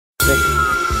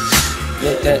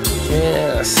Get that,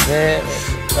 yeah, I said.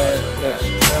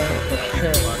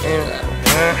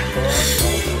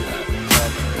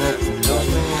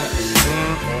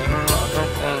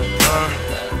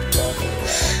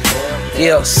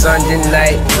 Yo, Sunday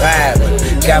night riding,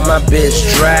 got my bitch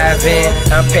driving.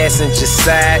 I'm passenger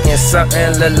side and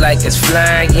something look like it's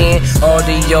flying.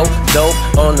 Audio dope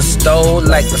on the stove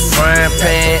like the frying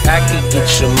pan. I can get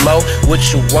you more, what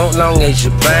you want long as you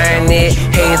buying it.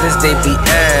 Haters, they be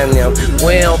eyeing them.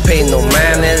 We don't pay no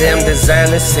mind to them.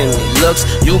 Designers send me looks,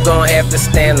 you gon' have to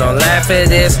stand on line for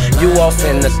this. You off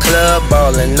in the club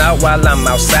ballin' out while I'm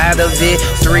outside of it.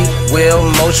 3-wheel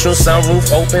motion, sunroof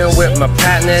open with my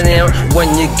partner them. When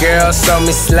your girl saw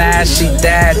me slide, she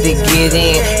died to get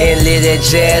in and live that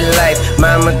jet life.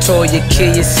 Mama told you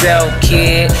kill yourself,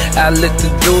 kid. I looked the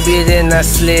doobie, then I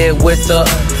slid with the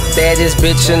baddest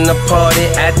bitch in the party.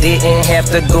 I didn't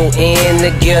have to go in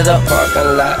to get a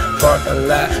parking lot, parking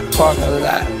lot, parking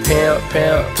lot, pimp,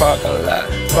 pimp, parking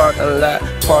lot, parking lot,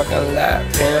 parking lot,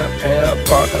 pimp, pimp,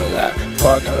 parking lot,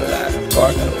 parking lot,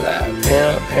 parking lot,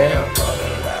 pimp, pimp,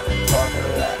 parking lot,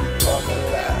 parking lot, parking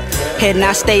lot. And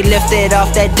I stay lifted off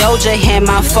that doja, and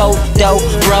my photo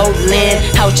rollin'.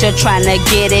 Out here tryna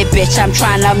get it, bitch, I'm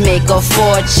tryna make a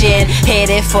fortune.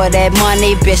 Headed for that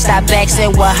money, bitch, stop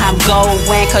asking where I'm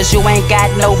going, cause you ain't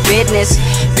got no business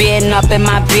being up in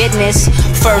my business.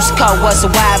 First car was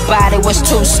a wide body, was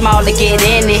too small to get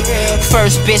in it.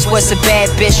 First bitch was a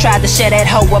bad bitch, tried to share that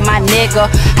hoe with my nigga.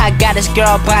 I got this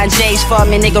girl buying J's for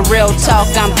me, nigga, real talk,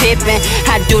 I'm pippin'.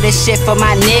 I do this shit for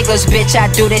my niggas, bitch,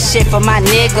 I do this shit for my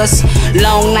niggas.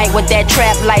 Long night with that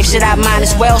trap life, shit, I might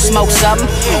as well smoke something.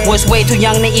 Was way too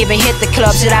young to even hit the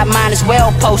club, shit, I might as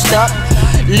well post up.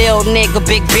 Lil nigga,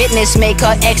 big business, make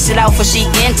her exit out for she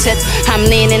entered. I'm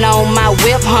leaning on my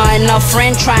whip, her and her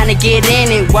friend trying to get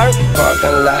in it, work.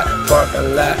 Parking lot,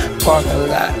 parking lot, parking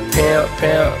lot, pimp,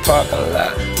 pimp, parking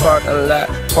lot, parking lot,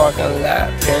 parking lot,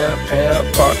 pimp, pimp,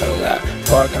 parking lot,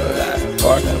 parking lot,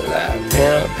 parking lot,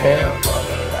 pimp, pimp.